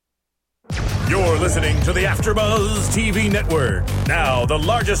You're listening to the AfterBuzz TV Network, now the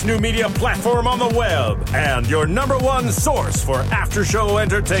largest new media platform on the web and your number one source for after-show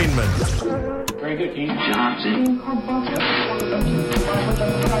entertainment. Very good, Keith Johnson. From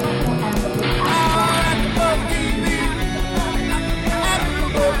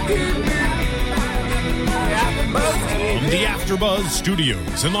the AfterBuzz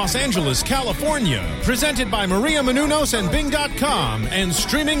Studios in Los Angeles, California, presented by Maria Menounos and Bing.com, and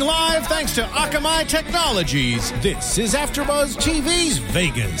streaming live thanks to Akamai Technologies, this is AfterBuzz TV's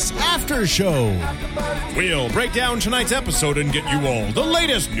Vegas After Show. We'll break down tonight's episode and get you all the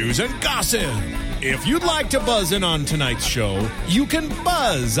latest news and gossip. If you'd like to buzz in on tonight's show, you can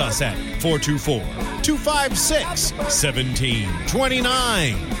buzz us at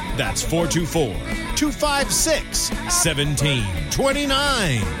 424-256-1729. That's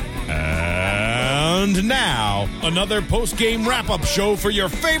 424-256-1729. And now, another post-game wrap-up show for your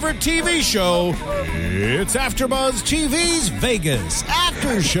favorite TV show. It's AfterBuzz TV's Vegas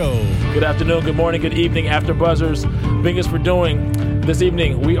After Show. Good afternoon, good morning, good evening, AfterBuzzers. Vegas for doing. This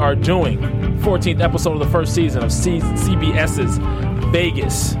evening, we are doing 14th episode of the first season of CBS's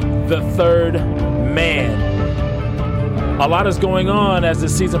Vegas, the Third Man. A lot is going on as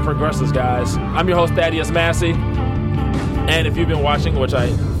this season progresses, guys. I'm your host, Thaddeus Massey. And if you've been watching, which I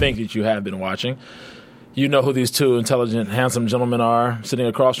think that you have been watching, you know who these two intelligent, handsome gentlemen are sitting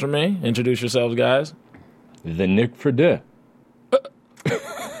across from me. Introduce yourselves, guys. The Nick Fredette.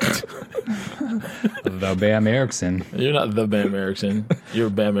 The Bam Erickson. You're not the Bam Erickson. You're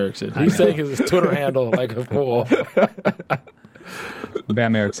Bam Erickson. He's saying his Twitter handle like a fool.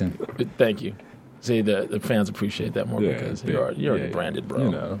 Bam Erickson. Thank you. See, the fans appreciate that more because you're already branded, bro. You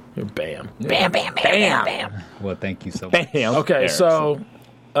know. You're Bam. Yeah. Bam. Well, thank you so much. Bam. Okay, so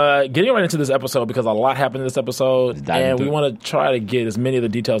getting right into this episode because a lot happened in this episode, and we want to try to get as many of the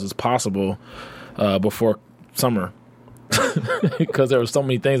details as possible before summer. Because there were so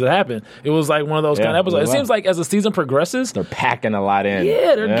many things that happened. It was like one of those kind of episodes. It seems like as the season progresses, they're packing a lot in.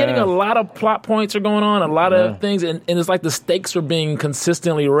 Yeah, they're getting a lot of plot points are going on, a lot of things, and it's like the stakes are being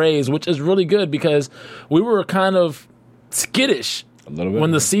consistently raised, which is really good because we were kind of skittish A little bit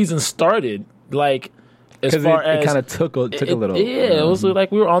when the season started. Like, as far as it kind of took a little. Yeah, it was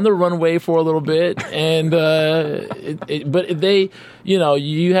like we were on the runway for a little bit, and but they,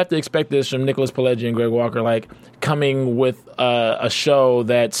 you have to expect this from Nicholas Pileggi and Greg Walker, like coming with a show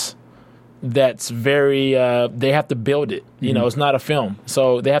that's very. They have to build it. It's not a film,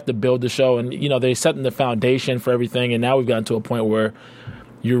 so they have to build the show, and they're setting the foundation for everything, and now we've gotten to a point where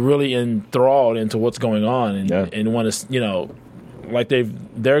you're really enthralled into what's going on, and want to, like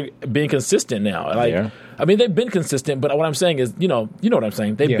they're being consistent now. Like, I mean, they've been consistent, but what I'm saying is, you know what I'm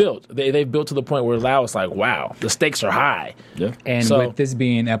saying. They've built to the point where now it's like, wow, the stakes are high. Yeah. And with this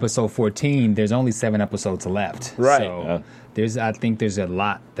being episode 14, there's only 7 episodes left. Right. So I think there's a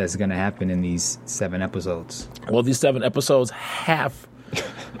lot that's going to happen in these 7 episodes. Well, these 7 episodes have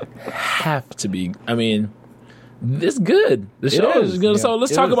to be. I mean, it's good. The show is good. So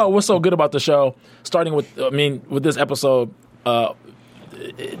let's talk about what's so good about the show. Starting with, with this episode.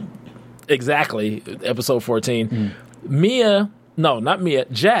 Exactly, episode 14.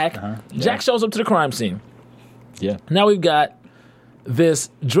 Jack. Jack shows up to the crime scene. Yeah. Now we've got this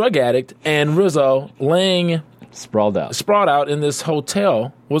drug addict and Rizzo laying sprawled out in this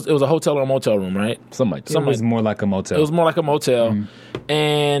hotel. It was a hotel or a motel room, right? It was more like a motel. It was more like a motel.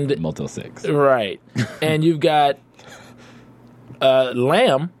 And Motel 6. Right. And you've got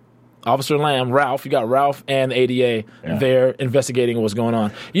Officer Lamb, Ralph. You got Ralph and ADA there investigating what's going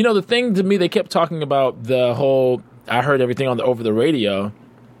on. The thing to me, they kept talking about the whole, I heard everything over the radio.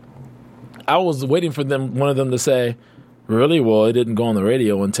 I was waiting for one of them to say, really? Well, it didn't go on the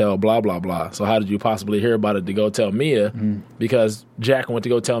radio until blah, blah, blah. So how did you possibly hear about it to go tell Mia? Because Jack went to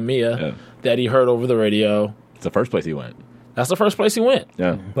go tell Mia that he heard over the radio. It's the first place he went. That's the first place he went.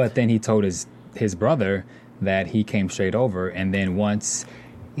 Yeah. But then he told his brother that he came straight over, and then once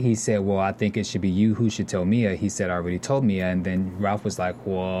he said, well, I think it should be you who should tell Mia. He said, I already told Mia. And then Ralph was like,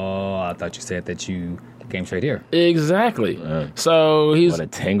 well, I thought you said that you came straight here. Exactly. So he's... What a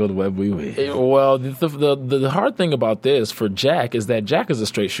tangled web we weave. Well, the hard thing about this for Jack is that Jack is a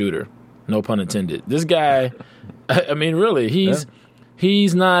straight shooter. No pun intended. This guy, I mean, really,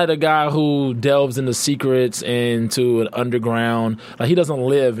 he's not a guy who delves into secrets and to an underground... Like, he doesn't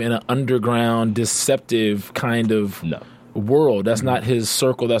live in an underground, deceptive kind of... world. That's not his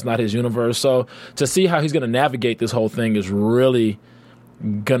circle. That's not his universe. So to see how he's going to navigate this whole thing is really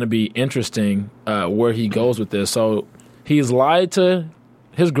going to be interesting where he goes with this. So he's lied to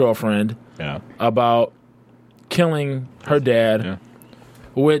his girlfriend about killing her dad,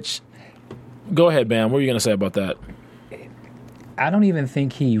 which Go ahead, Bam. What are you going to say about that? I don't even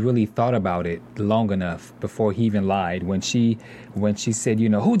think he really thought about it long enough before he even lied. When she said,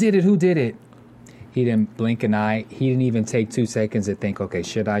 who did it? He didn't blink an eye. He didn't even take 2 seconds to think, okay,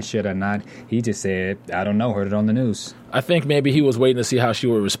 should I not? He just said, I don't know, heard it on the news. I think maybe he was waiting to see how she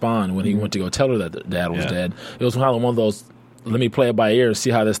would respond when he went to go tell her that the dad was dead. It was kind of one of those, let me play it by ear,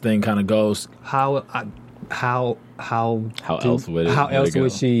 see how this thing kind of goes. How else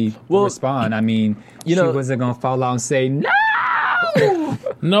would she respond? I mean, she wasn't going to fall out and say, no!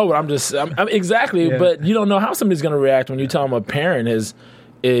 No, but I'm exactly. Yeah. But you don't know how somebody's going to react when you tell them a parent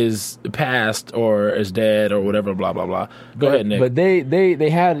is passed or is dead or whatever. Blah blah blah. Go ahead, Nick. But they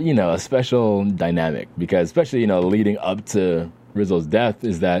had a special dynamic because especially leading up to Rizzo's death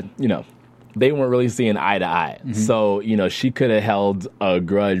is that they weren't really seeing eye to eye. Mm-hmm. So she could have held a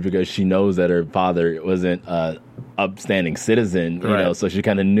grudge because she knows that her father wasn't a upstanding citizen, right. So she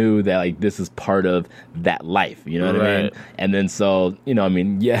kind of knew that like this is part of that life, you know what I mean? And then so,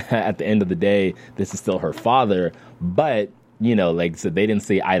 at the end of the day, this is still her father, but like so they didn't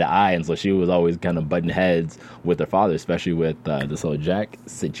see eye to eye, and so she was always kind of butting heads with her father, especially with this whole Jack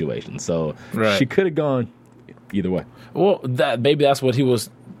situation. So she could have gone either way. Well, maybe that's what he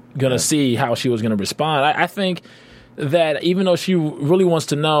was gonna see, how she was gonna respond. I think that even though she really wants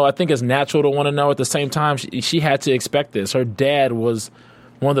to know, I think it's natural to want to know. At the same time, she had to expect this. Her dad was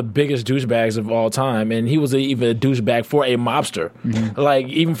one of the biggest douchebags of all time, and he was even a douchebag for a mobster. Mm-hmm. Like,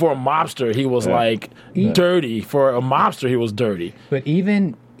 even for a mobster, he was dirty. For a mobster, he was dirty. But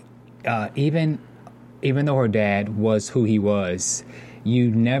even though her dad was who he was, you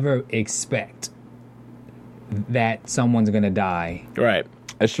never expect that someone's going to die. Right.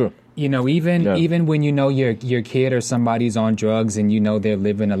 That's true. Even when your kid or somebody's on drugs and they're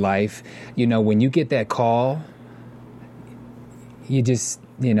living a life, when you get that call, you just,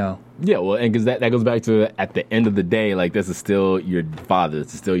 Yeah, well, and because that goes back to, at the end of the day, like, this is still your father.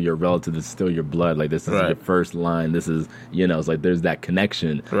 This is still your relative. This is still your blood. Like, this is your first line. This is, it's like there's that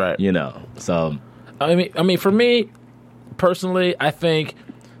connection, right? So. I mean, for me, personally, I think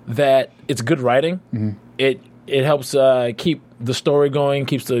that it's good writing. Mm-hmm. It helps keep the story going,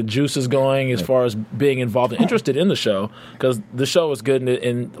 keeps the juices going as far as being involved and interested in the show, because the show is good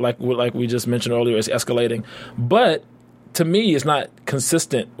and like we just mentioned earlier, it's escalating. But to me, it's not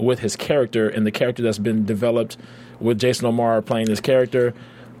consistent with his character and the character that's been developed with Jason O'Mara playing this character.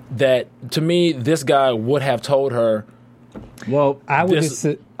 That to me, this guy would have told her. Well, I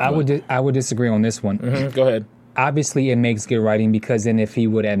would disagree on this one. Mm-hmm. Go ahead. Obviously, it makes good writing because then if he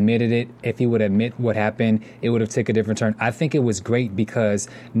would admit what happened, it would have taken a different turn. I think it was great because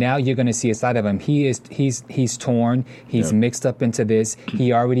now you're going to see a side of him. He's torn. He's mixed up into this.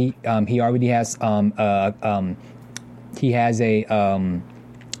 He already has he has a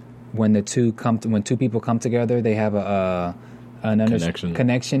when two people come together, they have a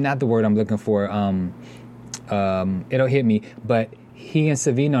connection. Not the word I'm looking for. It'll hit me, but. He and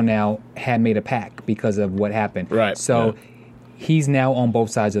Savino now had made a pact because of what happened. Right. So he's now on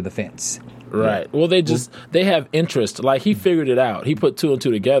both sides of the fence. Right. Well, they have interest. Like, he figured it out. He put 2 and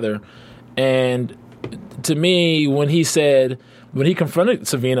 2 together. And to me, when he confronted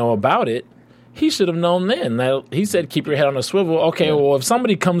Savino about it, he should have known then. Now, he said, keep your head on a swivel. Okay, well, if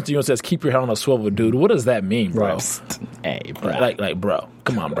somebody comes to you and says, keep your head on a swivel, dude, what does that mean, bro? Hey, bro. Like, bro,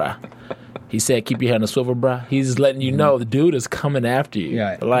 come on, bro. He said, keep your head on a swivel, bruh. He's letting you know the dude is coming after you.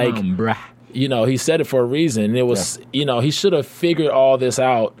 Yeah. Like, bruh. He said it for a reason. It was, he should have figured all this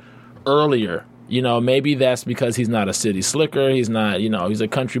out earlier. Maybe that's because he's not a city slicker. He's not, he's a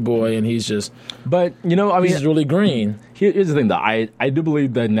country boy and he's just. But, he's really green. Here's the thing, though. I do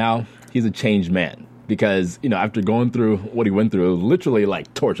believe that now he's a changed man. Because, after going through what he went through, it was literally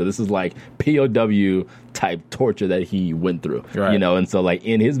like torture. This is like POW type torture that he went through. Right. And so, like,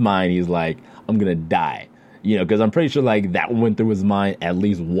 in his mind, he's like, I'm going to die. Because I'm pretty sure, like, that went through his mind at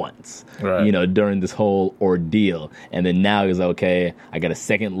least once, right. During this whole ordeal. And then now he's like, okay, I got a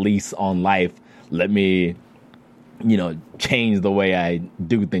second lease on life. Let me, change the way I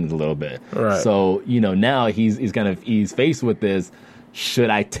do things a little bit. Right. So, now he's faced with this. Should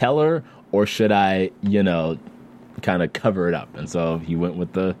I tell her? Or should I, kind of cover it up? And so he went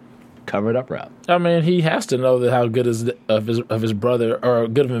with the cover it up route. I mean, he has to know that how good of his brother, or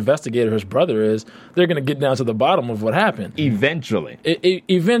good of an investigator his brother is. They're going to get down to the bottom of what happened. Eventually.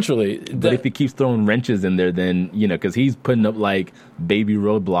 Eventually. But if he keeps throwing wrenches in there, then, because he's putting up, like, baby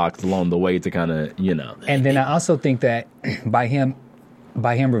roadblocks along the way to kind of, And then I also think that by him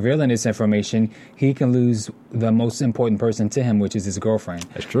revealing this information, he can lose the most important person to him, which is his girlfriend.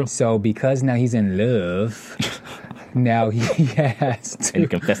 That's true. So because now he's in love, now he has to. And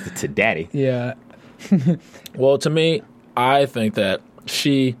confessed it to daddy. Yeah. Well, to me, I think that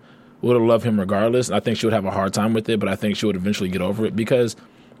she would have loved him regardless. I think she would have a hard time with it, but I think she would eventually get over it because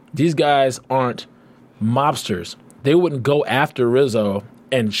these guys aren't mobsters. They wouldn't go after Rizzo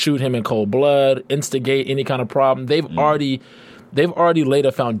and shoot him in cold blood, instigate any kind of problem. They've already laid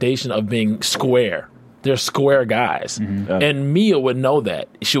a foundation of being square. They're square guys. And Mia would know that.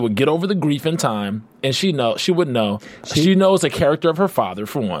 She would get over the grief in time, and she would know. She knows the character of her father,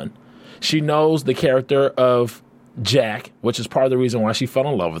 for one. She knows the character of Jack, which is part of the reason why she fell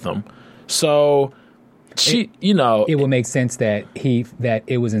in love with him. So it would make sense that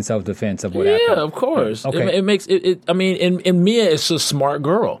it was in self-defense of what happened. Yeah, of course. Okay. It makes it. I mean, and Mia is a smart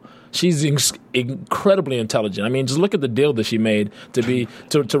girl. She's incredibly intelligent. I mean, just look at the deal that she made to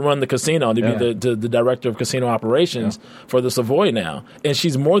run the casino, to be the director of casino operations for the Savoy now, and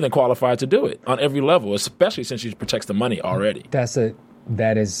she's more than qualified to do it on every level, especially since she protects the money already. That's a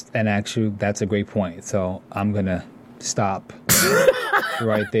great point. So I'm gonna stop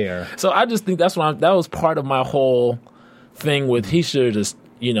right there. So I just think that was part of my whole thing with he should have just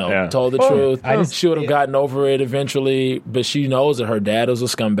told the truth. She would have gotten over it eventually, but she knows that her dad is a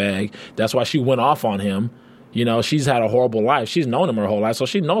scumbag. That's why she went off on him. She's had a horrible life. She's known him her whole life, so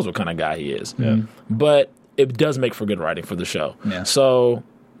she knows what kind of guy he is. But it does make for good writing for the show. Yeah. So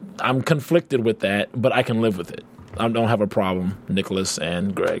I'm conflicted with that, but I can live with it. I don't have a problem, Nicholas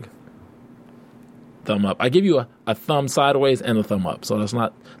and Greg. Thumb up. I give you a thumb sideways and a thumb up. So that's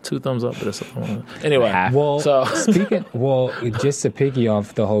not 2 thumbs up, but it's a thumb up. Anyway. Just to piggy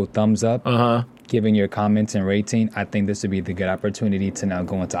off the whole thumbs up, giving your comments and rating, I think this would be the good opportunity to now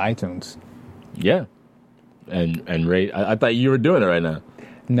go into iTunes. Yeah. And rate. I thought you were doing it right now.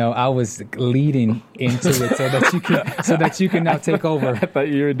 No, I was leading into it so that you can now take over. I thought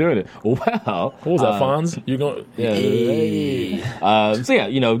you were doing it. Wow. What was that, Fonz? You're going. Yeah.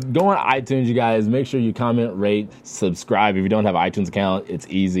 Go on iTunes, you guys. Make sure you comment, rate, subscribe. If you don't have an iTunes account, it's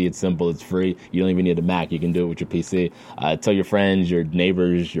easy, it's simple, it's free. You don't even need a Mac. You can do it with your PC. Tell your friends, your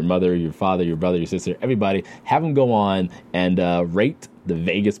neighbors, your mother, your father, your brother, your sister, everybody. Have them go on and rate the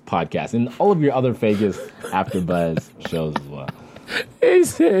Vegas podcast and all of your other Vegas AfterBuzz shows as well. He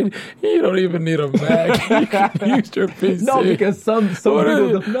said, you don't even need a Mac. You can use your PC. No, because some people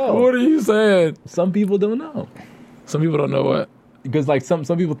don't know. What are you saying? Some people don't know. Some people don't know what? Because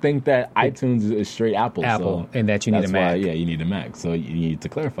some people think that iTunes is straight Apple. So and that you need a Mac. You need a Mac. So you need to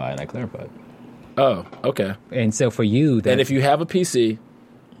clarify, and I clarified. Oh, okay. And so for you... And if you have a PC,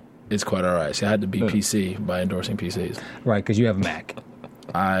 it's quite all right. So I had to be PC by endorsing PCs. Right, because you have a Mac.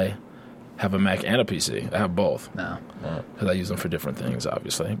 I have a Mac and a PC. I have both. No. Because I use them for different things,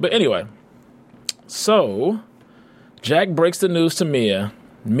 obviously. But anyway, so Jack breaks the news to Mia.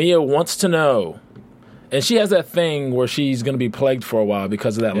 Mia wants to know. And she has that thing where she's going to be plagued for a while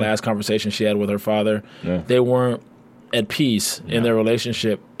because of that last conversation she had with her father. Yeah. They weren't at peace in their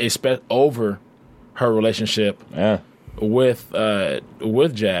relationship, over her relationship with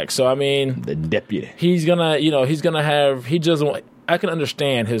Jack. So, I mean... The deputy. He's going to have... I can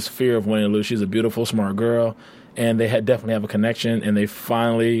understand his fear of winning and lose. She's a beautiful, smart girl, and they definitely have a connection. And they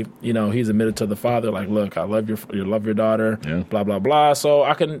finally, he's admitted to the father, like, look, I love your daughter, blah blah blah. So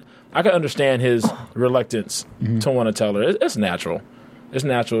I can understand his reluctance to want to tell her. It's natural. It's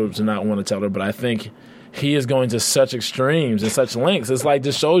natural to not want to tell her, but I think he is going to such extremes and such lengths. It's like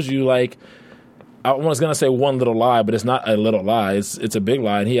just shows you like. I was going to say one little lie, but it's not a little lie. It's a big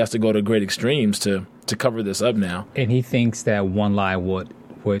lie, and he has to go to great extremes to cover this up now. And he thinks that one lie would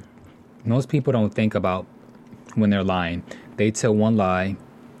most people don't think about when they're lying. They tell one lie,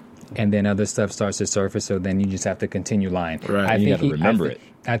 and then other stuff starts to surface, so then you just have to continue lying. Right, you got to remember it.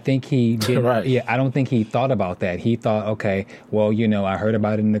 I think he did. Right. Yeah, I don't think he thought about that. He thought, okay, well, I heard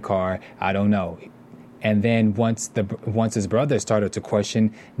about it in the car. I don't know. And then once his brother started to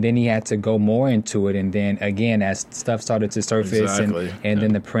question, then he had to go more into it. And then again, as stuff started to surface, and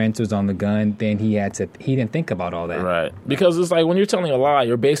then the print was on the gun, then he didn't think about all that. Right. Because it's like when you're telling a lie,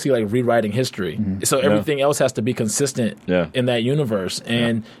 you're basically like rewriting history. Mm-hmm. So everything else has to be consistent in that universe.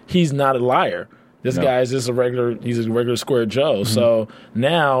 And he's not a liar. This guy is just he's a regular square Joe. Mm-hmm. So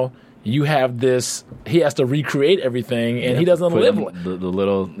now you have this, he has to recreate everything, and he doesn't live the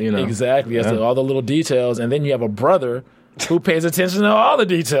little, Exactly. He has to, all the little details, and then you have a brother who pays attention to all the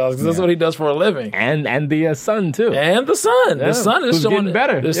details, because that's what he does for a living. And the son, too. And the son. Yeah. The son is showing getting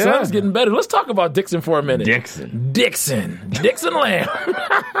better. The son's getting better. Let's talk about Dixon for a minute. Dixon Lamb.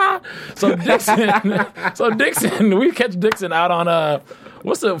 So Dixon, we catch Dixon out on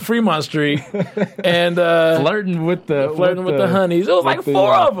what's the Fremont Street, and flirting with the honeys. It was like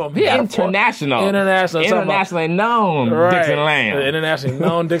 4 of them. He had internationally known Dixon Lamb. Internationally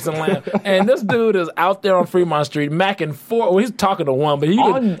known Dixon Lamb. And this dude is out there on Fremont Street macking 4. Well, he's talking to one, but he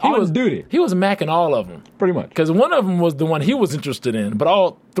was duty. He was macking all of them. Pretty much. Because one of them was the one he was interested in, but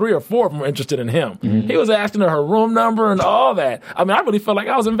all 3 or 4 of them were interested in him. Mm-hmm. He was asking her room number and all that. I mean, I really felt like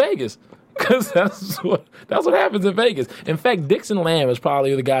I was in Vegas. Because that's what happens in Vegas. In fact, Dixon Lamb is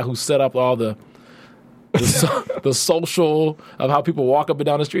probably the guy who set up all the social of how people walk up and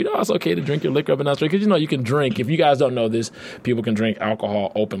down the street. Oh, it's okay to drink your liquor up and down the street. Because, you can drink. If you guys don't know this, people can drink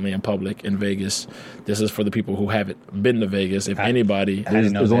alcohol openly in public in Vegas. This is for the people who haven't been to Vegas. If anybody...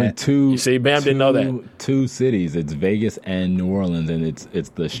 There's only 2... You see, Bam didn't know that. 2 cities. It's Vegas and New Orleans, and it's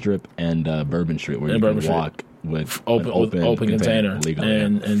the Strip and Bourbon Street where you can walk with open container.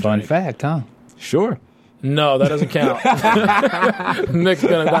 And fun fact, huh? Sure. No, that doesn't count. Nick's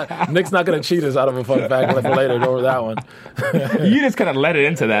not going to cheat us out of a fun fact for later over that one. You just kind of let it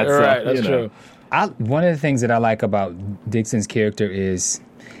into that. Right, that's true. One of the things that I like about Dixon's character is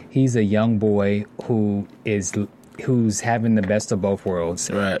he's a young boy who's having the best of both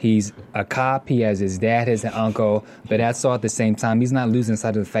worlds. Right. He's a cop. He has his dad, his uncle, but that's all at the same time. He's not losing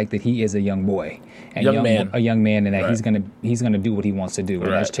sight of the fact that he is a young boy, a young man, and that he's gonna do what he wants to do,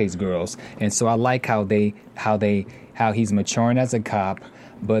 and that's chase girls. And so I like how he's maturing as a cop,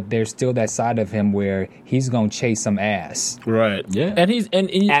 but there's still that side of him where he's gonna chase some ass. Right. Yeah. And he's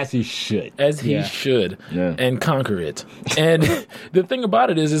as he should. Yeah. And conquer it. And the thing about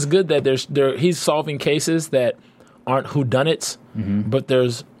it is, it's good that he's solving cases that aren't whodunits, but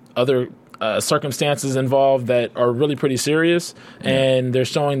there's other circumstances involved that are really pretty serious, and they're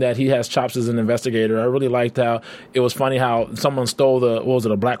showing that he has chops as an investigator. I really liked how it was funny how someone stole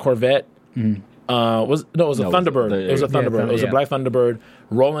a black Corvette? It was a Thunderbird. It was a Thunderbird. It was a black Thunderbird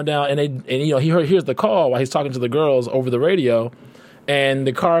rolling down, and he hears the call while he's talking to the girls over the radio. And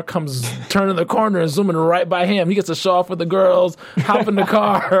the car comes turning the corner and zooming right by him. He gets to show off with the girls, hop in the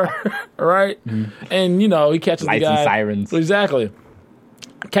car, right? And, he catches Lights the guy. And sirens. Exactly.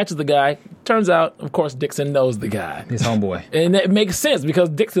 Catches the guy. Turns out, of course, Dixon knows the guy. His homeboy. And it makes sense because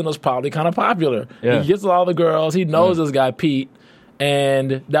Dixon was probably kind of popular. Yeah. He gets all the girls. He knows this guy, Pete.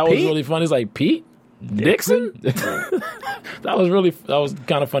 And that was really funny. He's like, Pete? Dixon? That was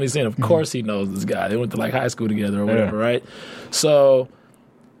kind of funny seeing. Of course he knows this guy. They went to high school together or whatever, right? So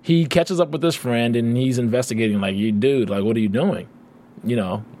he catches up with his friend and he's investigating you dude, what are you doing?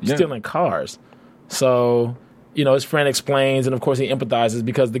 Stealing cars. So, his friend explains, and of course he empathizes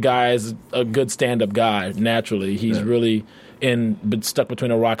because the guy is a good stand-up guy, naturally. He's really been stuck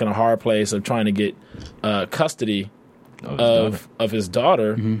between a rock and a hard place of trying to get custody of his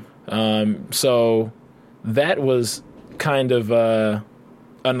daughter. So that was kind of a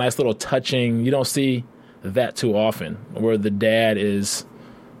nice little touching. You don't see that too often, where the dad is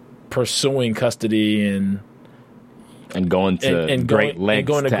pursuing custody and going to great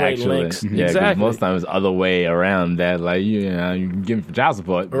lengths. Yeah, exactly. Most times it's the other way around. That you give me for child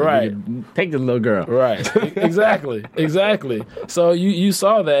support, right? Take the little girl, right? Exactly. So you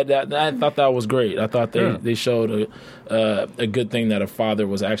saw that. I thought that was great. I thought they showed a good thing that a father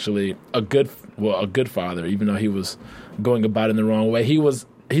was actually a good father, even though he was going about it in the wrong way.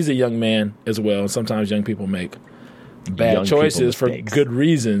 He's a young man as well. Sometimes young people make bad choices for good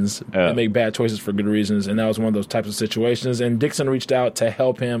reasons. They make bad choices for good reasons, and that was one of those types of situations. And Dixon reached out to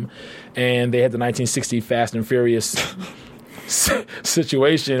help him, and they had the 1960 Fast and Furious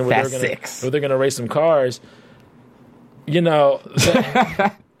situation where they're going to race some cars.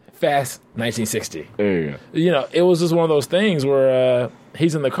 Fast 1960. It was just one of those things where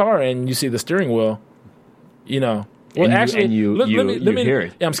he's in the car and you see the steering wheel. Well, let me hear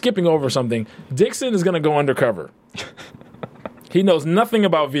it. I'm skipping over something. Dixon is going to go undercover. He knows nothing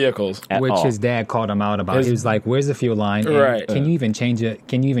about vehicles, which his dad called him out about. He was like, "Where's the fuel line? Right? Can you even change it?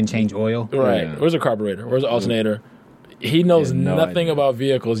 Can you even change oil? Right? Where's the carburetor? Where's the alternator?" He knows nothing about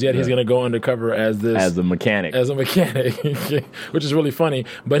vehicles, yet he's going to go undercover as a mechanic, which is really funny.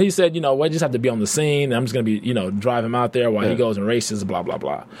 But he said, I just have to be on the scene. I'm just going to be, drive him out there while he goes and races, blah, blah,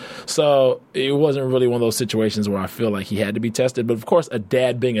 blah. So it wasn't really one of those situations where I feel like he had to be tested. But of course, a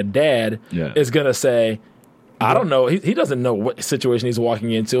dad being a dad is going to say, I don't know. He doesn't know what situation he's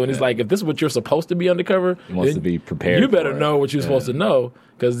walking into. And he's like, if this is what you're supposed to be undercover, he wants to be prepared. You better know what you're supposed to know.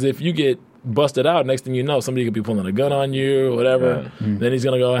 Because if you get busted out, next thing you know, somebody could be pulling a gun on you or whatever. Then he's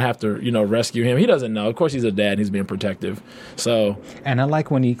going to go and have to, rescue him. He doesn't know. Of course, he's a dad and he's being protective. So, and I like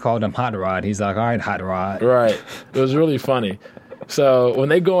when he called him Hot Rod. He's like, all right, Hot Rod. Right. It was really funny. So when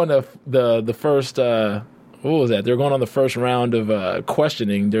they go into the first what was that? They were going on the first round of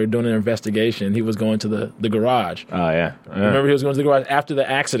questioning. They were doing an investigation. He was going to the garage. Oh, yeah. Remember, he was going to the garage after the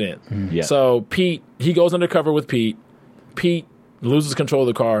accident. Yeah. So Pete, he goes undercover with Pete. Pete loses control of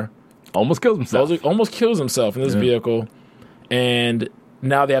the car. Almost kills himself. Almost kills himself in this vehicle. And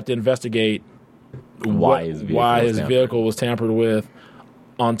now they have to investigate why his vehicle was tampered with,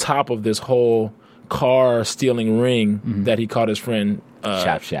 on top of this whole car stealing ring that he caught his friend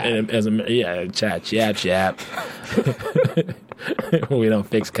Chap. Chap. We don't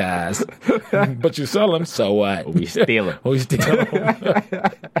fix cars, but you sell them. So what? We steal them. We steal them.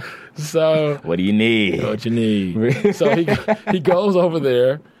 So what do you need? What you need? So he goes over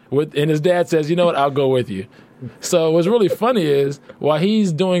there and his dad says, "You know what? I'll go with you." So what's really funny is while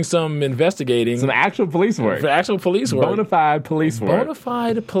he's doing some investigating, some actual police work, bona fide police work, bona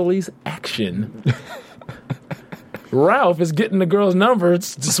fide police action. Ralph is getting the girl's number,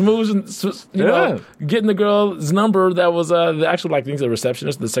 getting the girl's number that was the actual, like, I think the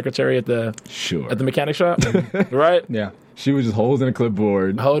receptionist, the secretary at the mechanic shop, right? Yeah, she was just holding a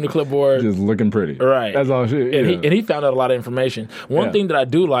clipboard, just looking pretty, right? That's all she. And he found out a lot of information. One thing that I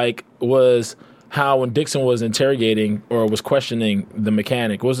do like was how when Dixon was interrogating or was questioning the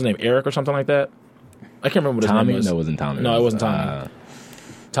mechanic, what was his name, Eric or something like that? I can't remember what his name was. No, it wasn't Tommy. No, it wasn't Tommy.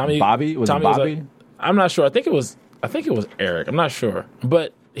 Tommy. Bobby? Was it Bobby? I'm not sure. I think it was Eric. I'm not sure.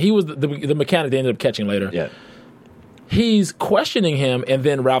 But he was the mechanic they ended up catching later. Yeah. He's questioning him, and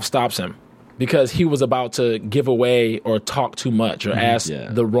then Ralph stops him because he was about to give away or talk too much or ask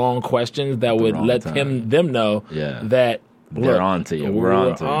the wrong questions that would let them know that they're on to you. We're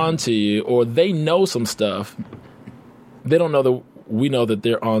on to you. Or they know some stuff. They don't know that we know that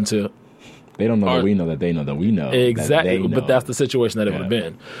they're on to. They don't know that we know that they know that we know. Exactly. That they know. But that's the situation that it would have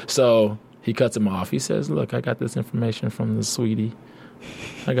been. So he cuts him off. He says, "Look, I got this information from the sweetie.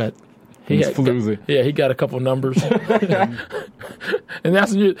 He got a couple numbers." And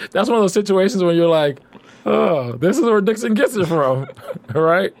that's one of those situations where you're like, oh, this is where Dixon gets it from,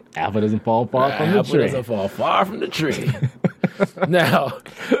 right? Apple doesn't fall far from the tree. Apple doesn't fall far from the tree. Now,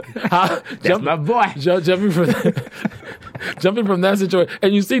 my boy. Jumping from that situation,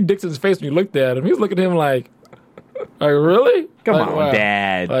 and you see Dixon's face when you looked at him. He's looking at him like really? Come on,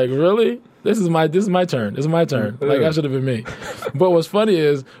 Dad. Like, really? This is my turn. This is my turn. Like, that should have been me. But what's funny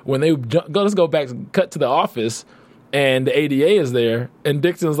is when let's go back, cut to the office, and the ADA is there, and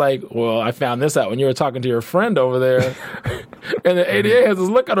Dixon's like, "Well, I found this out when you were talking to your friend over there," and the ADA has this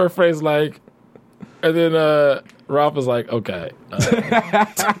look on her face like, and then Ralph is like, "Okay,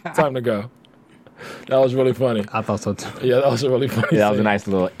 time to go." That was really funny. I thought so too. Yeah, that was a really funny. Yeah, that was a nice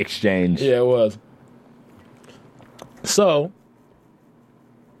little exchange. Yeah, it was. So,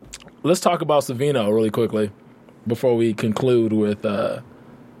 let's talk about Savino really quickly before we conclude with the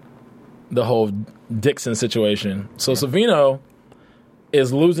whole Dixon situation. So, Savino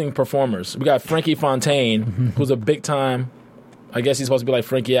is losing performers. We got Frankie Fontaine, who's a big time, I guess he's supposed to be like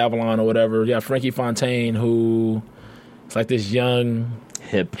Frankie Avalon or whatever. Yeah, Frankie Fontaine, who is like this young,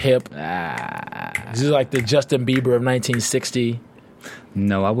 hip. He's like the Justin Bieber of 1960.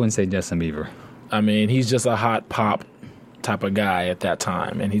 No, I wouldn't say Justin Bieber. I mean, he's just a hot pop type of guy at that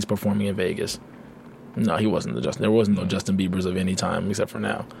time, and he's performing in Vegas. No, he wasn't there wasn't no Justin Biebers of any time except for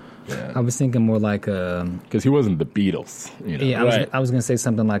now. Yeah. I was thinking more like because he wasn't the Beatles. You know? Yeah, I was going to say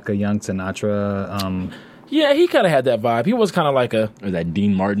something like a young Sinatra. Yeah, he kind of had that vibe. He was kind of like a. Was that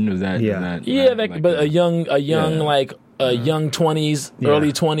Dean Martin? Was that? But a young like young 20s,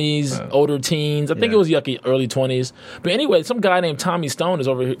 early 20s, older teens. I think it was yucky early 20s. But anyway, some guy named Tommy Stone is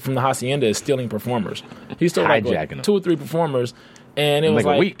over here from the Hacienda is stealing performers. He's still like 2 or 3 performers. And it was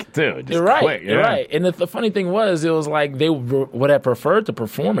like a week too. Just quick, you're right. And the funny thing was, it was like they would have preferred to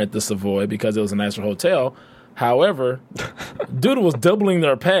perform at the Savoy because it was a nicer hotel. However, dude was doubling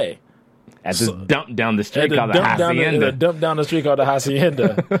their pay at this dump down the street called the Hacienda. Dump down the street called the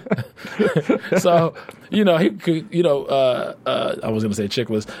Hacienda. So he could. I was going to say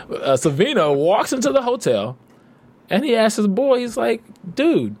chickless. Savino walks into the hotel, and he asks his boy. He's like,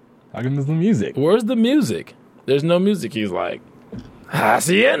 "Dude, how come there's no music? Where's the music? There's no music." He's like,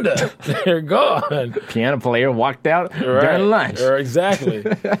 "Hacienda, they're gone." Piano player walked out during lunch. Exactly.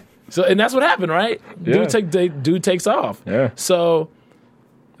 So, and that's what happened, right? Yeah. Dude takes off. Yeah. So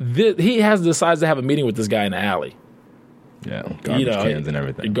he decides to have a meeting with this guy in the alley. Yeah, garbage cans and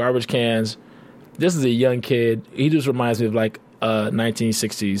everything. Garbage cans. This is a young kid. He just reminds me of like a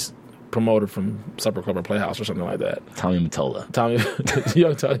 1960s promoter from Supper Club or Playhouse or something like that. Tommy Mottola.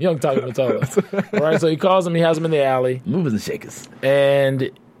 Young Tommy Mottola. All right, so he calls him. He has him in the alley. Movers and shakers. And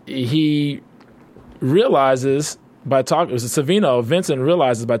he realizes by talking, Savino, Vincent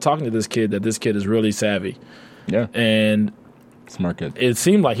realizes by talking to this kid that this kid is really savvy. Yeah. And smart kid. it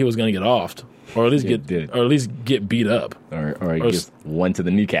seemed like he was going to get offed. Or at least get beat up. Or just one to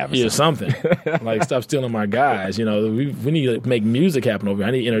the kneecap or something. Like, stop stealing my guys. You know, we need to make music happen over here.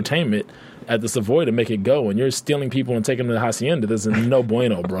 I need entertainment at the Savoy to make it go. And you're stealing people and taking them to the Hacienda. This is no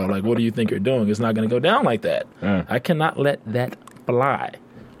bueno, bro. Like, what do you think you're doing? It's not going to go down like that. I cannot let that fly.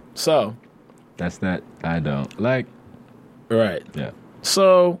 So. That's that I don't like. Right. Yeah.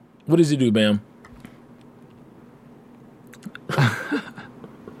 So, what does he do, Bam?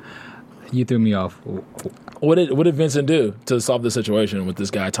 You threw me off. What did Vincent do to solve the situation with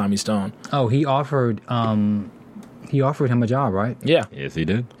this guy, Tommy Stone? Oh, he offered him a job, right? Yeah. Yes, he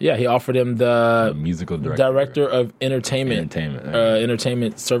did. Yeah, he offered him the musical director of entertainment,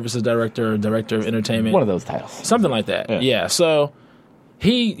 entertainment services director of entertainment. One of those titles. Something like that. Yeah. So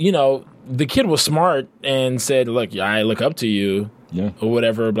he, the kid was smart and said, "Look, I look up to you." Yeah. Or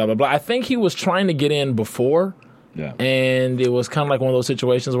whatever, blah blah blah. I think he was trying to get in before. Yeah. And it was kind of like one of those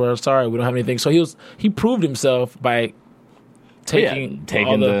situations where, sorry, we don't have anything. So he proved himself by taking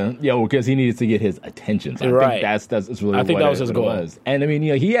because he needed to get his attention. So I think that's really I think what that was his goal. Was. And I mean,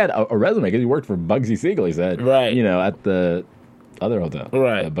 he had a resume because he worked for Bugsy Siegel. He said, right, at the other hotel,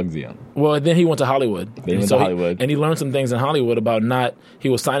 right, Bugsy on. Well, then he went to Hollywood. And he learned some things in Hollywood about he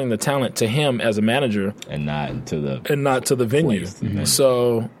was signing the talent to him as a manager, and not to the venue. Mm-hmm.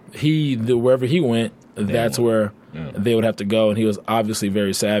 So wherever he went, that's where they would have to go. And he was obviously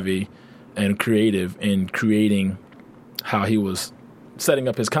very savvy and creative in creating how he was setting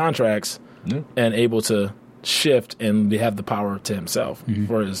up his contracts and able to shift and have the power to himself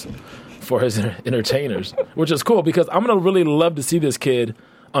for his entertainers, which is cool because I'm going to really love to see this kid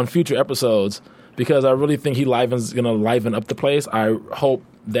on future episodes because I really think he's going to liven up the place. I hope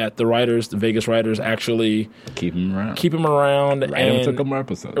that the Vegas writers actually keep him around and him to a couple more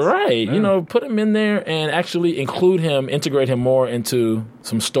episodes. Right. Yeah. Put him in there and actually integrate him more into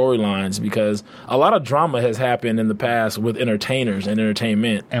some storylines because a lot of drama has happened in the past with entertainers and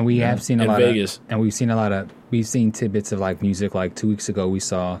entertainment. And we have seen a lot Vegas. We've seen tidbits of like music. Like 2 weeks ago, we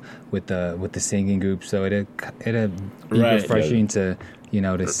saw with the singing group. So it'd be refreshing to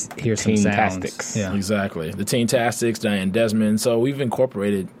hear some sounds. Yeah, exactly. The Teen-tastics, Diane Desmond. So we've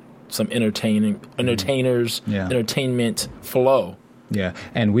incorporated some entertainment flow. Yeah,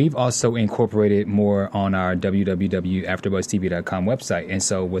 and we've also incorporated more on our www.AfterBuzzTV.com website. And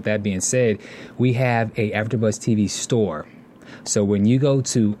so with that being said, we have a AfterBuzz TV store. So when you go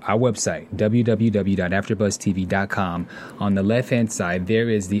to our website, www.AfterBuzzTV.com, on the left-hand side, there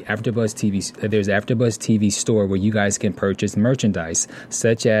is the AfterBuzz TV. There's AfterBuzz TV store where you guys can purchase merchandise,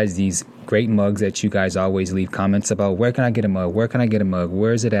 such as these great mugs that you guys always leave comments about. Where can I get a mug? Where can I get a mug?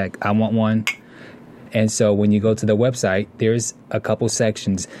 Where is it at? I want one. And so when you go to the website, there's a couple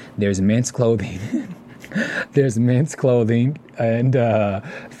sections. There's men's clothing. There's men's clothing and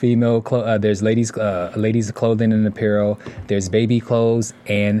female there's ladies clothing and apparel. There's baby clothes,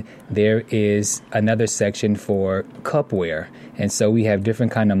 and there is another section for cupware. And so we have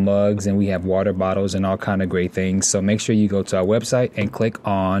different kind of mugs, and we have water bottles and all kind of great things. So make sure you go to our website and click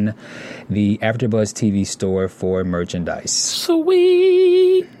on the AfterBuzz TV store for merchandise.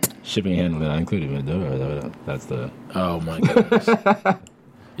 Sweet. Shipping and handling not included. That's the. Oh my goodness.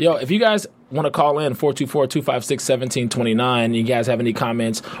 Yo, if you guys want to call in 424-256-1729, you guys have any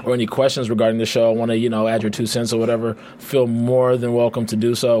comments or any questions regarding the show, want to add your 2 cents or whatever, feel more than welcome to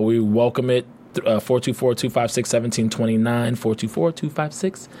do so. We welcome it.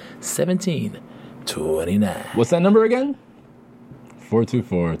 424-256-1729, 424-256-1729. What's that number again?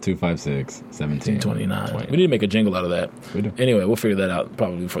 424-256-1729. We need to make a jingle out of that. We do. Anyway, we'll figure that out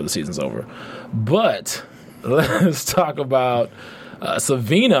probably before the season's over. But let's talk about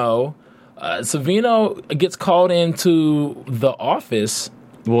Savino. Savino gets called into the office.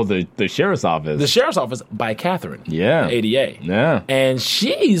 Well, the sheriff's office. The sheriff's office by Catherine. Yeah. ADA. Yeah. And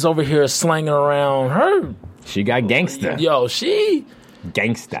she's over here slanging around her. She got gangsta. Yo, she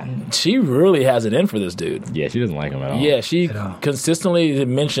really has it in for this dude. Yeah, she doesn't like him at all. Yeah, she consistently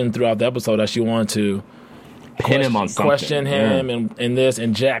mentioned throughout the episode that she wanted to pin him on something. Question him and this,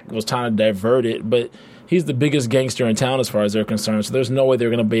 and Jack was trying to divert it, but he's the biggest gangster in town as far as they're concerned, so there's no way they're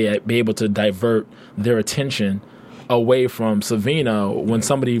going to be able to divert their attention away from Savino when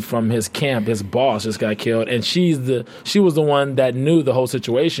somebody from his camp, his boss, just got killed, and she was the one that knew the whole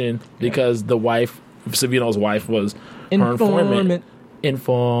situation because the wife, Savino's wife, was her informant.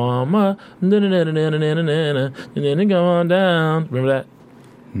 Informer, and then it go on down. Remember that?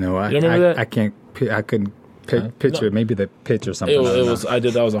 No, you remember that? I can't. I couldn't Picture, maybe the pitch or something. It was. I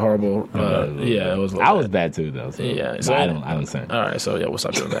did. That was a horrible. Yeah, it was. I was bad too, though. So, Yeah, so so- I don't say. All right, so yeah, we'll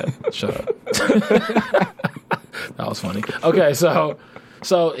stop doing that. Shut up. That was funny. Okay, so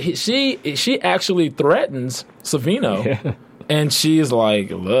she actually threatens Savino, and she's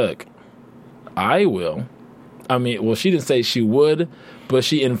like, "Look, I will." I mean, well, she didn't say she would, but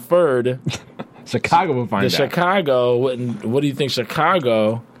she inferred Chicago will find that out. Chicago wouldn't. What do you think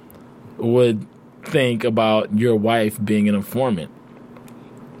Chicago would think about your wife being an informant?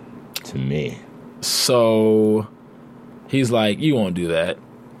 To me, So he's like, "You won't do that.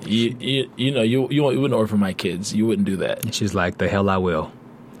 You wouldn't order for my kids. You wouldn't do that." And she's like, the hell I will.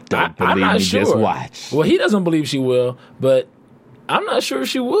 don't I'm believe not me. sure. Just watch. Well, he doesn't believe she will, but I'm not sure if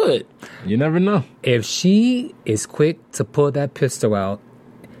she would. You never know. If she is quick to pull that pistol out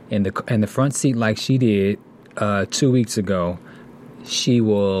in the front seat like she did 2 weeks ago,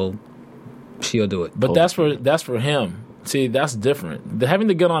 she'll do it. But that's for him. See, that's different. Having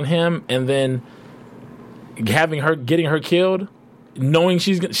the gun on him and then getting her killed, knowing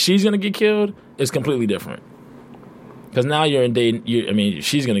she's gonna get killed, is completely different. Because now you're in danger. I mean,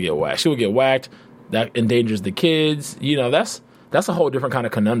 she's gonna get whacked. She will get whacked. That endangers the kids. You know, that's a whole different kind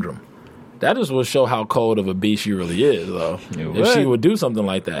of conundrum. That just will show how cold of a beast she really is, though. If she would do something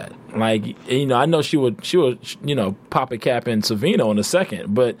like that, like, you know, I know she would, you know, pop a cap in Savino in a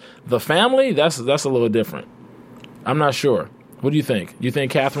second, but the family, that's a little different. I'm not sure. What do you think? You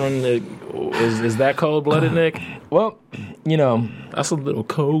think Catherine is that cold blooded, Nick? Well, you know, That's a little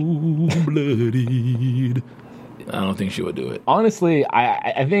cold blooded. I don't think she would do it. honestly,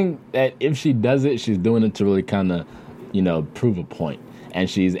 I think that if she does it, she's doing it to really kind of, you know, prove a point. And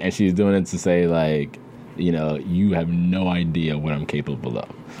she's doing it to say, like, you know, you have no idea what I'm capable of.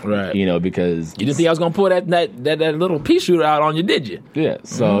 Right. You know, because You didn't think I was gonna pull that little pea shooter out on you, did you? yeah.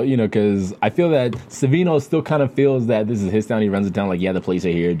 So you know, because I feel that Savino still kind of feels that this is his town. He runs the town like, yeah, the police are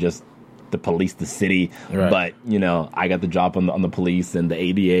here just to police the city. Right. But you know, I got the drop on the police and the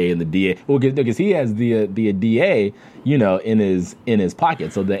ADA and the DA. Well, because he has the DA, you know, in his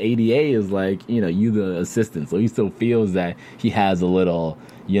pocket. So the ADA is like, you know, you the assistant. So he still feels that he has a little,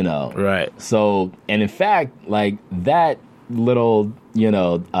 you know. Right. So, and in fact, like that little, you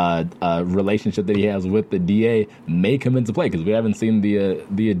know, relationship that he has with the DA may come into play because we haven't seen the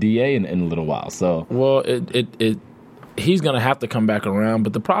DA in a little while. So, Well, he's gonna have to come back around.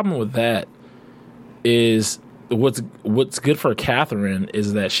 But the problem with that is what's good for Catherine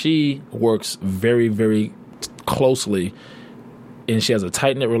is that she works very, very closely, and she has a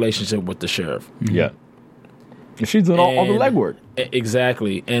tight knit relationship with the sheriff. yeah. She's doing all the legwork.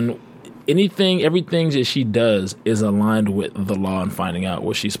 Exactly, and everything that she does is aligned with the law and finding out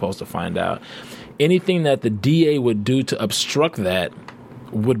what she's supposed to find out. Anything that the DA would do to obstruct that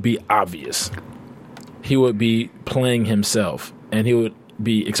would be obvious. He would be playing himself, and he would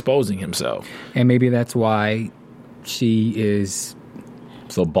be exposing himself. And maybe that's why she is,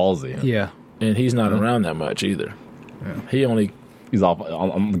 So ballsy. yeah. And he's not around that much either. He's off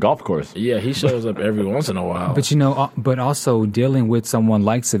on the golf course. Yeah, he shows up every once in a while. But you know, but also dealing with someone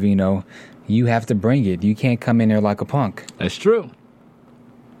like Savino, you have to bring it. You can't come in there like a punk. That's true.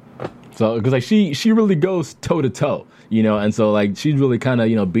 So, because like she really goes toe to toe, you know, and so like she's really kind of,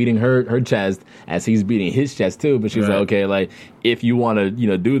 you know, beating her chest as he's beating his chest too. But she's Right. like, okay, like if you want to, you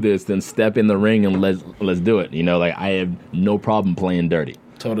know, do this, then step in the ring and let's do it. You know, like I have no problem playing dirty.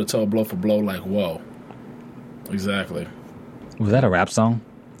 Toe to toe, blow for blow, like whoa. Exactly. Was that a rap song?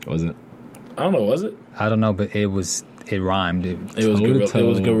 Was it? I don't know. Was it? I don't know, but it rhymed. It was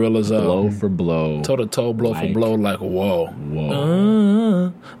Gorillaz. Blow for blow. Toe to toe, blow for Like- blow, like whoa.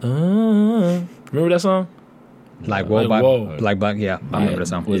 Whoa. Remember that song? Like whoa, Like, whoa. Like black. Yeah, I remember that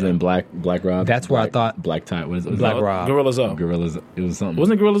song. Was it in Black Rob? That's where I Black- thought- Black Tie. What is it? Black Was it Rob. Gorillaz. Gorillas. It was something.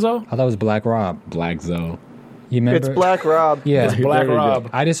 Wasn't it Gorillaz? I thought it was Black Rob. Black Zoe. You remember? It's Black Rob. Yeah, It's Black There you go. Rob.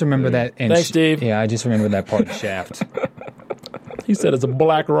 I just remember that. And Thanks, Steve. Yeah, I just remember that part of Shaft. He said it's a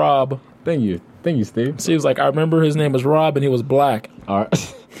Black Rob. Thank you, Steve. So he was like, I remember his name was Rob and he was black. All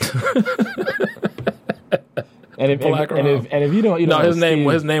right. And if Black and Rob. if you don't, you know, No, his name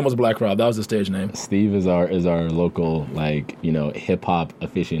Steve, was Black Rob. That was his stage name. Steve is our local, like, you know, hip hop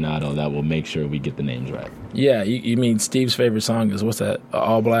aficionado that will make sure we get the names right. Yeah, you mean Steve's favorite song is what's that?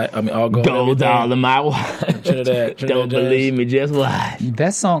 All black. I mean, all gold. Gold everything? all in my watch. Trinidad Don't Jazz. believe me, just watch.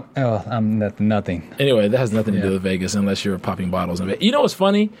 That song. Oh, nothing. Anyway, that has nothing to do with Vegas unless you're popping bottles in Vegas. You know what's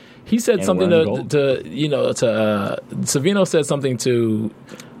funny? He said And something wearing to Savino said something to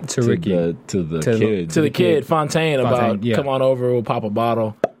To Ricky. To the To kid. the kid Fontaine about Fontaine, yeah. come on over, we'll pop a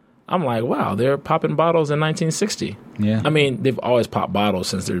bottle. I'm like, wow, they're popping bottles in 1960. Yeah. I mean, they've always popped bottles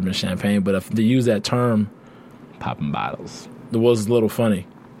since there's been champagne, but if they use that term Popping bottles. It was a little funny.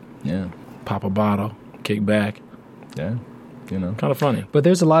 Yeah. Pop a bottle, kick back. Yeah. You know. Kind of funny. But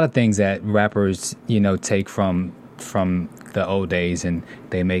there's a lot of things that rappers, take from the old days and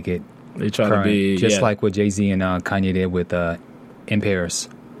they make it They try current. to be Just like what Jay-Z and Kanye did with In Paris.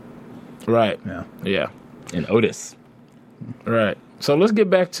 right. Yeah. Yeah. And Otis. Right. So let's get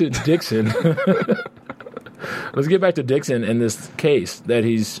back to Dixon. Let's get back to Dixon in this case that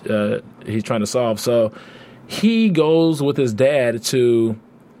he's trying to solve. So he goes with his dad to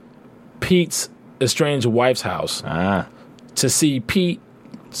Pete's estranged wife's house to see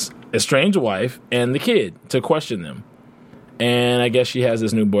Pete's estranged wife and the kid to question them. And I guess she has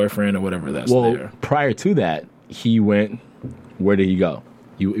this new boyfriend or whatever that's there. Prior to that, he went. Where did he go?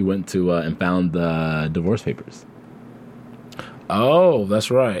 He went to and found the divorce papers. Oh,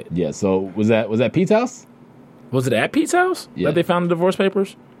 that's right. Yeah. So was that Pete's house? Was it at Pete's house that they found the divorce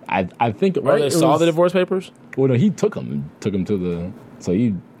papers? I think Or right. they saw the divorce papers? Well, no, he took him to the. So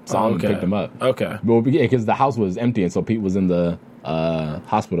he saw him and picked him up. Okay. Well, yeah, because the house was empty, and so Pete was in the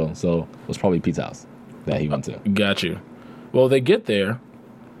hospital. So it was probably Pete's house that he went to. Got you. Well, they get there,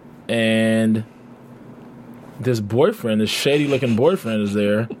 and this boyfriend, this shady-looking boyfriend, is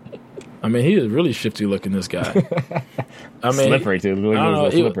there. I mean, he is really shifty-looking, this guy. I mean, Slippery, too. I don't know.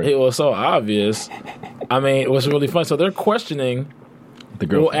 Slippery. It was so obvious. I mean, it was really fun. So they're questioning. The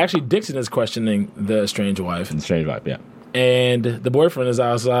girl. Well, actually, Dixon is questioning the estranged wife, The strange vibe. Yeah. and the boyfriend is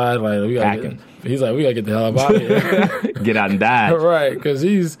outside. Like, we gotta Packing. he's like, we gotta get the hell out of here. Get out and die. Right, because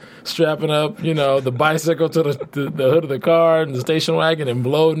he's strapping up, the bicycle to the hood of the car and the station wagon and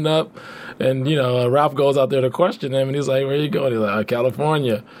loading up. And, Ralph goes out there to question him, and he's like, where are you going? He's like,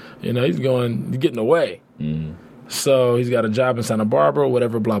 California. He's getting away. Mm. So he's got a job in Santa Barbara,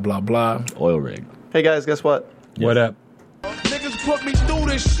 whatever, blah, blah, blah. Oil rig. Hey guys, guess what? What up? Niggas put me through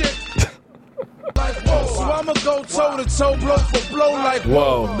this shit. Like, whoa, so I'ma go toe to toe, blow for blow, like,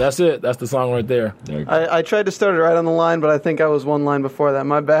 Whoa, that's it. That's the song right there. I tried to start it right on the line, but I think I was one line before that.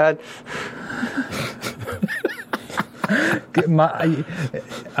 My bad.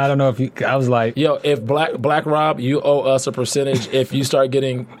 I don't know if you. I was like, Yo, if Black Rob, you owe us a percentage if you start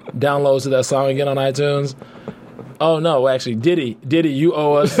getting downloads to that song again on iTunes. Oh, no, actually, Diddy, you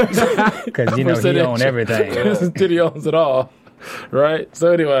owe us. because he owned everything. Diddy owns it all, right?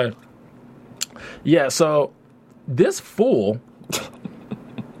 So anyway, yeah. So this fool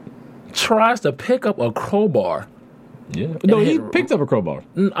tries to pick up a crowbar. Yeah. No, he picked up a crowbar.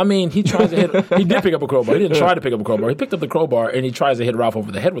 I mean, he tries to hit. He did pick up a crowbar. He didn't try to pick up a crowbar. He picked up the crowbar and he tries to hit Ralph over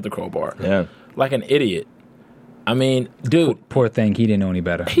the head with the crowbar. Yeah. Like an idiot. I mean, dude, Poor thing, he didn't know any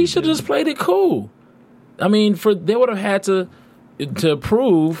better. he should have just played it cool. I mean, they would have had to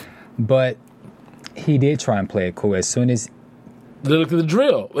prove But he did try and play it cool as soon as. the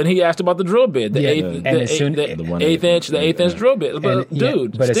drill, and he asked about the drill bit, the Yeah, eighth, and the as soon- eighth, The the one eighth inch, the eighth inch drill bit. But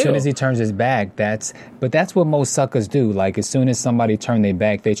dude, but as soon still. as he turns his back, that's what most suckers do. Like as soon as somebody turn their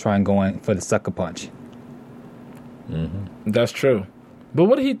back, they try and go in for the sucker punch. That's true. But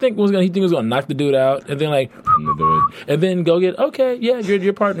what did he think was going? He think he was going to knock the dude out, and then and then go get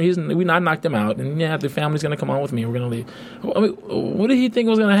your partner. I knocked him out, and the family's going to come on with me. We're going to leave. I mean, what did he think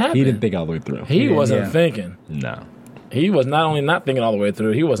was going to happen? He didn't think all the way through. He wasn't yeah. thinking. No. He was not only not thinking all the way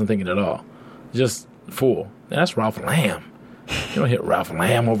through. He wasn't thinking at all. Just fool. And that's Ralph Lamb. You don't hit Ralph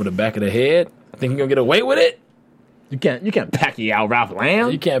Lamb over the back of the head. Think you're going to get away with it? You can't pack you out, Ralph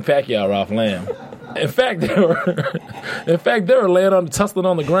Lamb. You can't pack you out, Ralph Lamb. In fact, they were laying tussling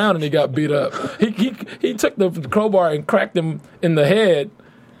on the ground, and he got beat up. He took the crowbar and cracked him in the head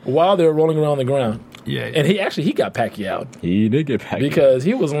while they were rolling around the ground. Yeah. And he got Pacquiao He did get packed because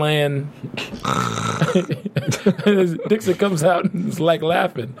he was laying. Dixon comes out and is like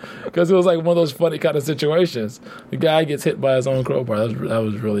laughing because it was like one of those funny kind of situations. The guy gets hit by his own crowbar. That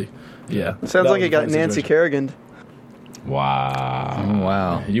was really, yeah. Sounds like he got Nancy Kerrigan. Wow.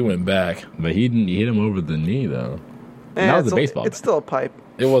 Wow. You went back. But he hit him over the knee, though. That was a baseball It's bat. still a pipe.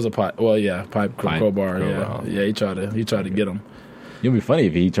 It was a pipe. Well, yeah, crowbar. Yeah, crowbar. yeah. He tried to get him. It'd be funny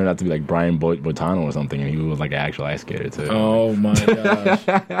if he turned out to be like Brian Boitano or something, and he was like an actual ice skater too. Oh my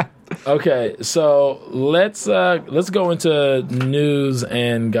gosh. Okay, so let's go into news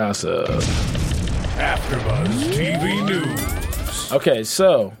and gossip. AfterBuzz TV News. Okay,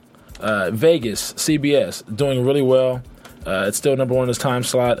 so Vegas, CBS, doing really well. It's still number one in this time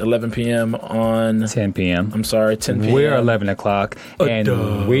slot, 11 p.m. on 10 p.m. I'm sorry, 10 p.m. We're 11 o'clock,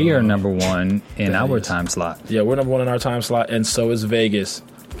 and we are number one in our is. time slot. Yeah, we're number one in our time slot, and so is Vegas.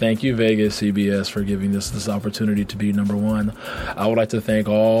 Thank you, Vegas, CBS, for giving this opportunity to be number one. I would like to thank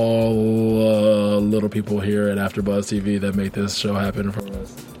all little people here at AfterBuzz TV that make this show happen for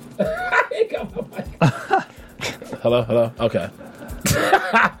us. Hello. Okay.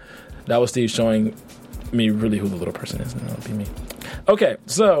 That was Steve showing me really who the little person is. And that would be me. Okay,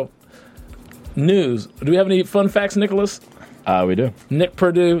 so news. Do we have any fun facts, Nicholas? We do. Nick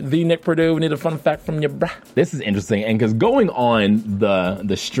Purdue. We need a fun fact from you, bruh. This is interesting, and because going on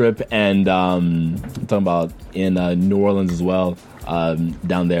the Strip and talking about in New Orleans as well,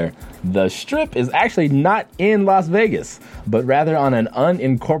 down there, the Strip is actually not in Las Vegas, but rather on an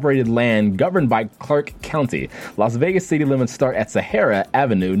unincorporated land governed by Clark County. Las Vegas city limits start at Sahara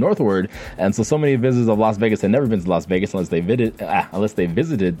Avenue northward, and so many visitors of Las Vegas have never been to Las Vegas unless they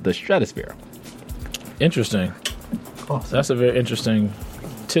visited the Stratosphere. Interesting. That's a very interesting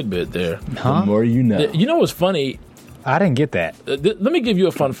tidbit there. The more you know. You know what's funny? I didn't get that. Let me give you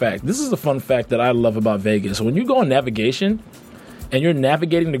a fun fact. This is the fun fact that I love about Vegas. When you go on navigation and you're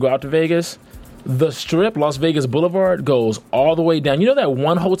navigating to go out to Vegas, the Strip, Las Vegas Boulevard, goes all the way down. You know that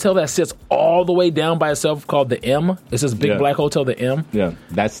one hotel that sits all the way down by itself called the M? It's this big black hotel, the M. Yeah,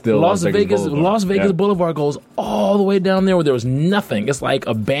 that's still Las Vegas Boulevard. Las Vegas Boulevard goes all the way down there where there was nothing. It's like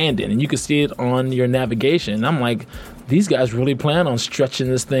abandoned, and you can see it on your navigation. And I'm like, these guys really plan on stretching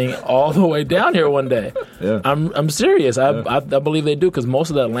this thing all the way down here one day. Yeah. I'm serious. I believe they do, because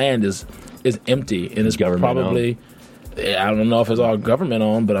most of that land is empty, and it's probably. I don't know if it's all government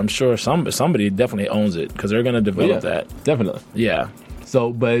owned, but I'm sure somebody definitely owns it, because they're going to develop that. Definitely. Yeah.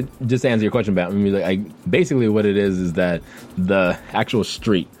 So, but just to answer your question about, basically what it is that the actual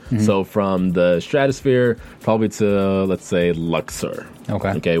street. Mm-hmm. So from the Stratosphere probably to, let's say, Luxor.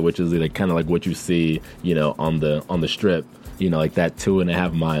 Okay, which is kind of like what you see, on the Strip. Like that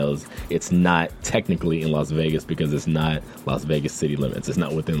 2.5 miles. It's not technically in Las Vegas because it's not Las Vegas city limits. It's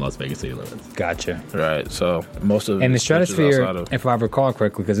not within Las Vegas city limits. Gotcha. Right. So most of and the Stratosphere, if I recall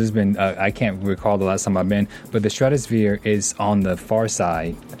correctly, because it's been I can't recall the last time I've been, but the Stratosphere is on the far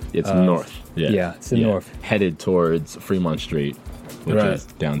side. It's north. Yeah, it's the north, headed towards Fremont Street, which is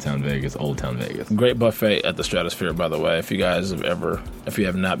downtown Vegas, Old Town Vegas. Great buffet at the Stratosphere, by the way. If you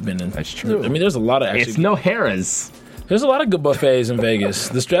have not been in, that's true. I mean, there's a lot of it's no Harrah's. There's a lot of good buffets in Vegas.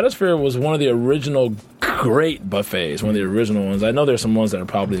 The Stratosphere was one of the original great buffets, one of the original ones. I know there's some ones that are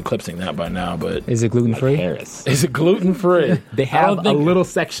probably eclipsing that by now, but... Is it gluten-free? Harrah's. Is it gluten-free? They have a little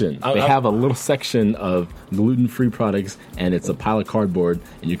section. They have a little section of gluten-free products, and it's a pile of cardboard,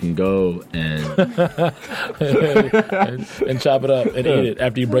 and you can go and... and chop it up and eat it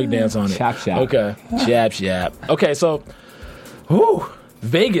after you break dance on it. Chop, chop. Okay. Chop, chop. Okay, so...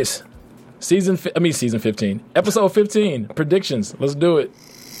 Vegas... Season 15. Episode 15. Predictions. Let's do it.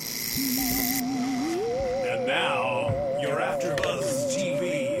 And now, your AfterBuzz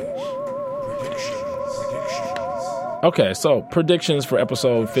TV predictions. Okay, so predictions for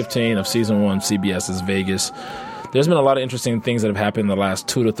episode 15 of season 1 CBS's Vegas. There's been a lot of interesting things that have happened in the last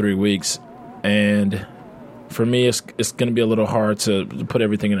 2 to 3 weeks, and for me, it's going to be a little hard to put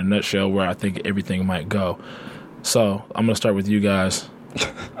everything in a nutshell where I think everything might go. So I'm going to start with you guys.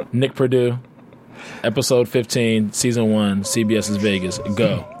 Nick Purdue, episode 15, season 1, CBS's Vegas.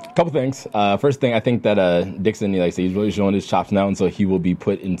 Go. Couple things. First thing, I think that Dixon, he's really showing his chops now, and so he will be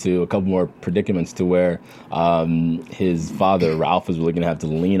put into a couple more predicaments to where his father, Ralph, is really going to have to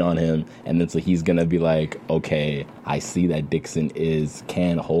lean on him, and then so he's going to be like, okay, I see that Dixon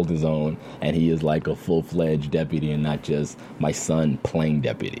can hold his own, and he is like a full-fledged deputy and not just my son playing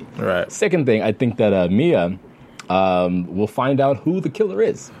deputy. Right. Second thing, I think that Mia will find out who the killer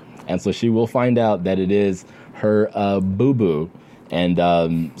is. And so she will find out that it is her boo-boo.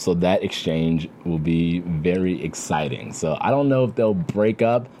 And so that exchange will be very exciting. So I don't know if they'll break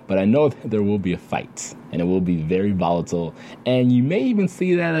up, but I know that there will be a fight. And it will be very volatile. And you may even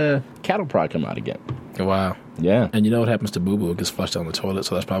see that cattle prod come out again. Wow. Yeah. And you know what happens to Boo Boo? It gets flushed down the toilet,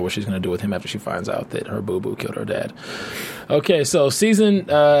 so that's probably what she's going to do with him after she finds out that her Boo Boo killed her dad. Okay, so season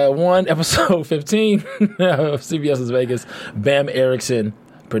 1, episode 15 of CBS's Vegas. Bam Erickson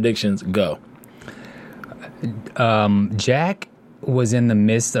predictions, go. Jack was in the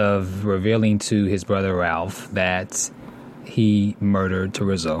midst of revealing to his brother Ralph that he murdered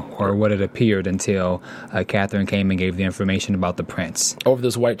Rizzo, or what it appeared until Catherine came and gave the information about the prints over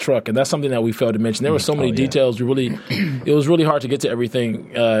this white truck. And that's something that we failed to mention. There were so many details. It was really hard to get to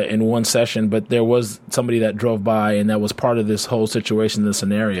everything in one session, but there was somebody that drove by, and that was part of this whole situation, this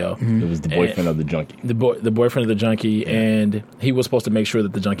scenario. Mm-hmm. It was the boyfriend of the junkie. The boyfriend of the junkie, and he was supposed to make sure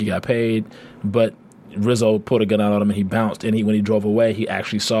that the junkie got paid, but Rizzo pulled a gun out on him, and he bounced. And when he drove away, he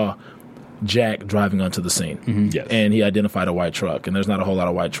actually saw Jack driving onto the scene. Mm-hmm. Yes. And he identified a white truck, and there's not a whole lot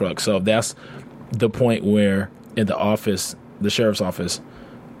of white trucks. So that's the point where in the office, the sheriff's office,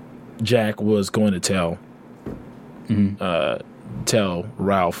 Jack was going to tell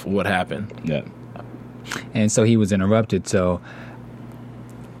Ralph what happened. Yeah. and so he was interrupted. So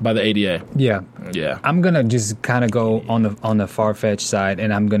by the ADA. yeah, Yeah. I'm gonna just kind of go on the far-fetched side,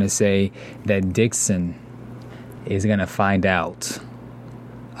 and I'm gonna say that Dixon is gonna find out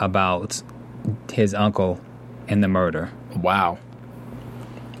about his uncle and the murder. Wow.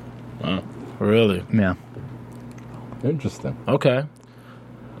 Really? Yeah. Interesting. Okay.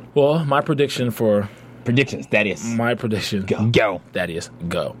 Well, my prediction for Predictions, Thaddeus. my prediction. Go. Thaddeus,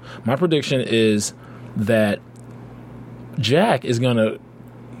 go. My prediction is that Jack is going to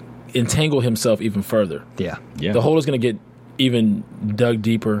entangle himself even further. Yeah. Yeah. The hole is going to get even dug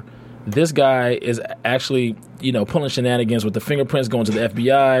deeper. This guy is actually, pulling shenanigans with the fingerprints, going to the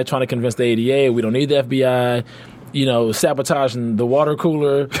FBI, trying to convince the ADA we don't need the FBI, sabotaging the water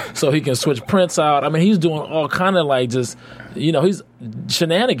cooler so he can switch prints out. I mean, he's doing all kind of like just, he's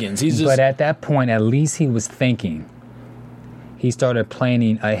shenanigans. He's just. But at that point, at least he was thinking. He started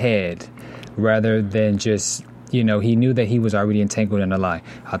planning ahead rather than just, he knew that he was already entangled in a lie.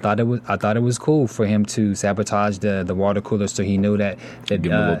 I thought it was cool for him to sabotage the water cooler, so he knew that Give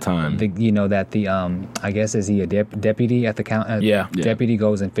him a little time. I guess is he a deputy at the count? Yeah. Deputy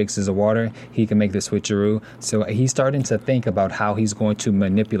goes and fixes the water. He can make the switcheroo. So he's starting to think about how he's going to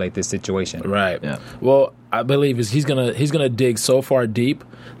manipulate this situation. Right. Yeah. Well, I believe he's gonna dig so far deep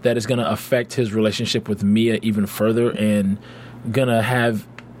that it's gonna affect his relationship with Mia even further, and gonna have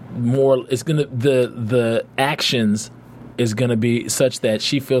more. It's gonna the actions is gonna be such that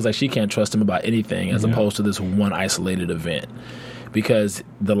she feels like she can't trust him about anything, as opposed to this one isolated event, because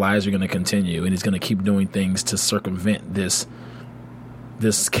the lies are gonna continue, and he's gonna keep doing things to circumvent this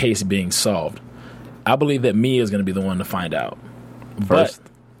case being solved. I believe that Mia is gonna be the one to find out First.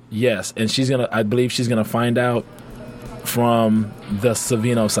 But, yes, and I believe she's gonna find out from the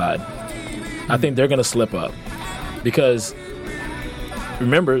Savino side. I think they're gonna slip up because,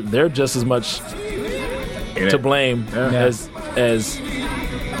 remember, they're just as much to blame as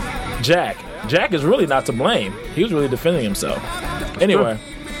Jack. Jack is really not to blame. He was really defending himself. Anyway,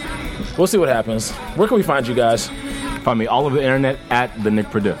 we'll see what happens. Where can we find you guys? Find me all over the internet at the Nick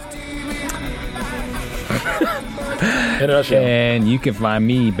Purdue. And you can find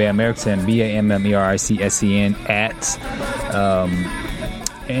me, Bam Erickson, BAMMERICSEN, at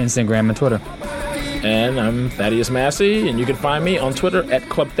Instagram and Twitter. And I'm Thaddeus Massey, and you can find me on Twitter at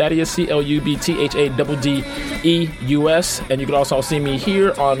Club Thaddeus, CLUBTHADDEUS. And you can also see me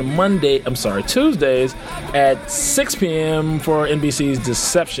here on Tuesdays at 6 p.m. for NBC's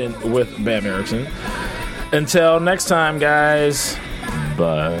Deception with Bam Erickson. Until next time, guys.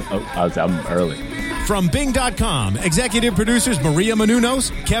 But I'm early. From Bing.com, executive producers Maria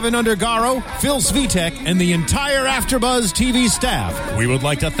Menounos, Kevin Undergaro, Phil Svitek, and the entire AfterBuzz TV staff, we would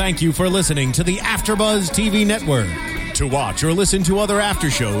like to thank you for listening to the AfterBuzz TV network. To watch or listen to other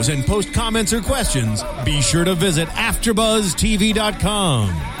after shows and post comments or questions, be sure to visit AfterBuzzTV.com.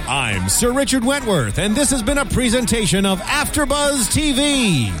 I'm Sir Richard Wentworth, and this has been a presentation of AfterBuzz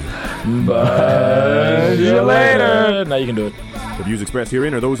TV. Bye. See you later. Now you can do it. The views expressed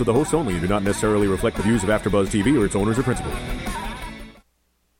herein are those of the hosts only and do not necessarily reflect the views of AfterBuzz TV or its owners or principals.